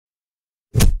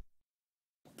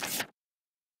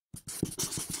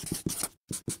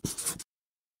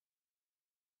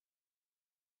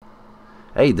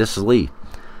Hey, this is Lee.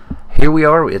 Here we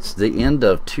are. It's the end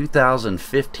of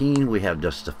 2015. We have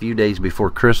just a few days before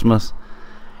Christmas,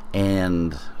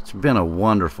 and it's been a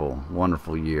wonderful,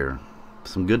 wonderful year.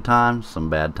 Some good times, some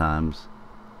bad times,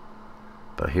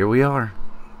 but here we are.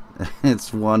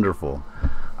 It's wonderful.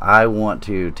 I want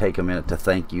to take a minute to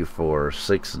thank you for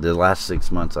the last 6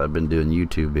 months I've been doing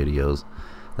YouTube videos.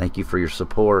 Thank you for your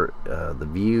support, the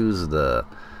views, the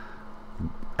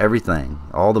everything,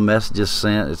 all the messages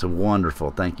sent. It's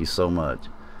wonderful. Thank you so much.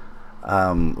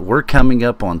 We're coming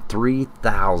up on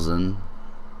 3,000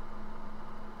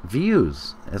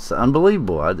 views. It's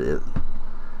unbelievable. In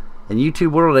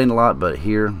YouTube world it ain't a lot, but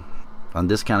here on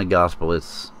this kind of gospel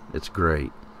it's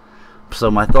great. So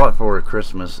my thought for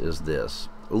Christmas is this: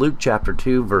 Luke chapter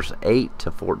 2 verse 8 to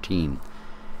 14.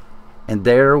 And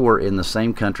there were in the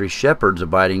same country shepherds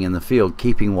abiding in the field,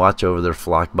 keeping watch over their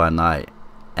flock by night.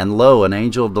 And lo, an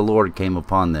angel of the Lord came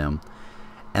upon them,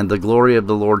 and the glory of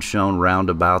the Lord shone round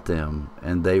about them,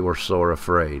 and they were sore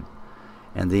afraid.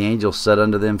 And the angel said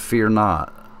unto them, Fear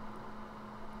not,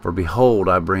 for behold,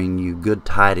 I bring you good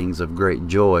tidings of great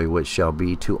joy, which shall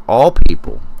be to all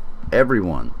people,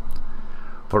 everyone.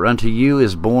 For unto you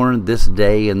is born this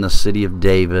day in the city of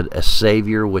David a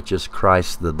Savior, which is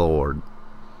Christ the Lord.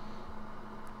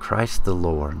 Christ the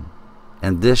Lord.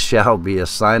 And this shall be a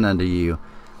sign unto you: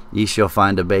 ye shall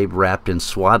find a babe wrapped in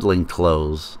swaddling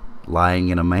clothes, lying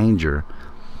in a manger.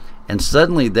 And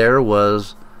suddenly there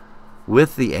was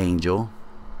with the angel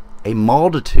a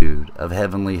multitude of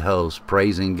heavenly hosts,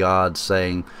 praising God,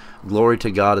 saying, Glory to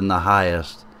God in the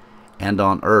highest, and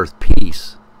on earth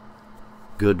peace,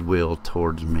 goodwill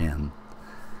towards men.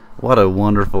 What a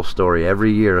wonderful story.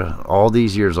 Every year, all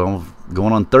these years,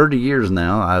 going on 30 years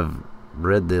now, I've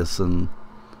read this, and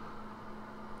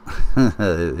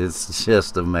it's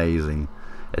just amazing.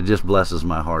 It just blesses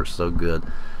my heart so good.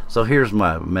 So here's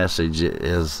my message: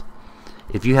 is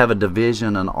if you have a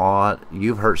division, an ought,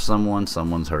 you've hurt someone,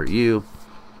 someone's hurt you,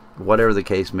 whatever the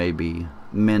case may be,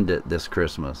 mend it this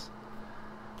Christmas.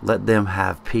 Let them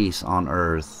have peace on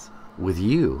earth with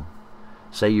you.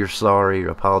 Say you're sorry or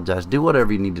apologize. Do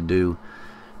whatever you need to do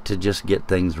to just get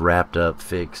things wrapped up,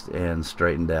 fixed, and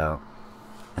straightened out.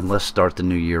 And let's start the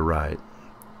new year right.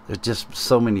 There's just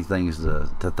so many things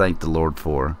to thank the Lord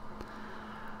for.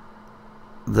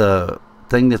 The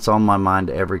thing that's on my mind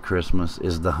every Christmas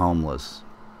is the homeless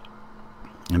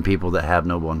and people that have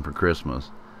no one for Christmas.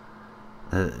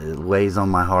 It weighs on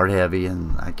my heart heavy,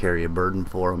 and I carry a burden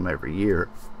for them every year.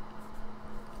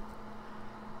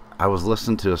 I was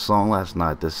listening to a song last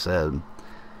night that said,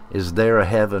 Is there a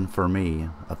heaven for me,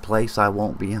 a place I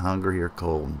won't be hungry or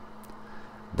cold?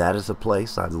 That is a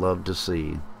place I'd love to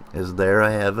see. Is there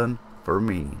a heaven for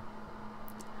me?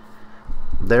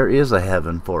 There is a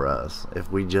heaven for us if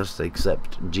we just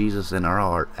accept Jesus in our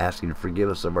heart, asking to forgive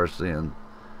us of our sin.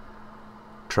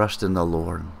 Trust in the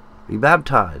Lord. Be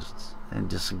baptized, and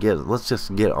let's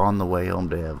just get on the way home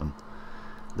to heaven.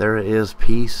 There is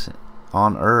peace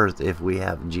on earth if we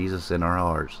have Jesus in our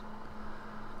hearts.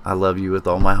 I love you with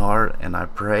all my heart, and I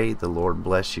pray the Lord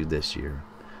bless you this year,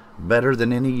 better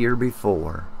than any year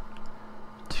before,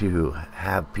 to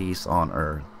have peace on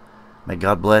earth. May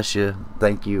God bless you.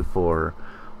 Thank you for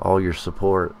all your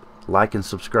support. Like and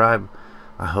subscribe.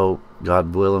 I hope,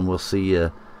 God willing, we'll see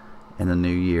you in the new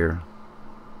year.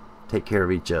 Take care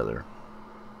of each other.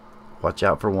 Watch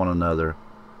out for one another.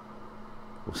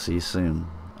 We'll see you soon.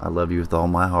 I love you with all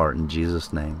my heart, in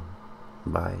Jesus' name.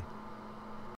 Bye.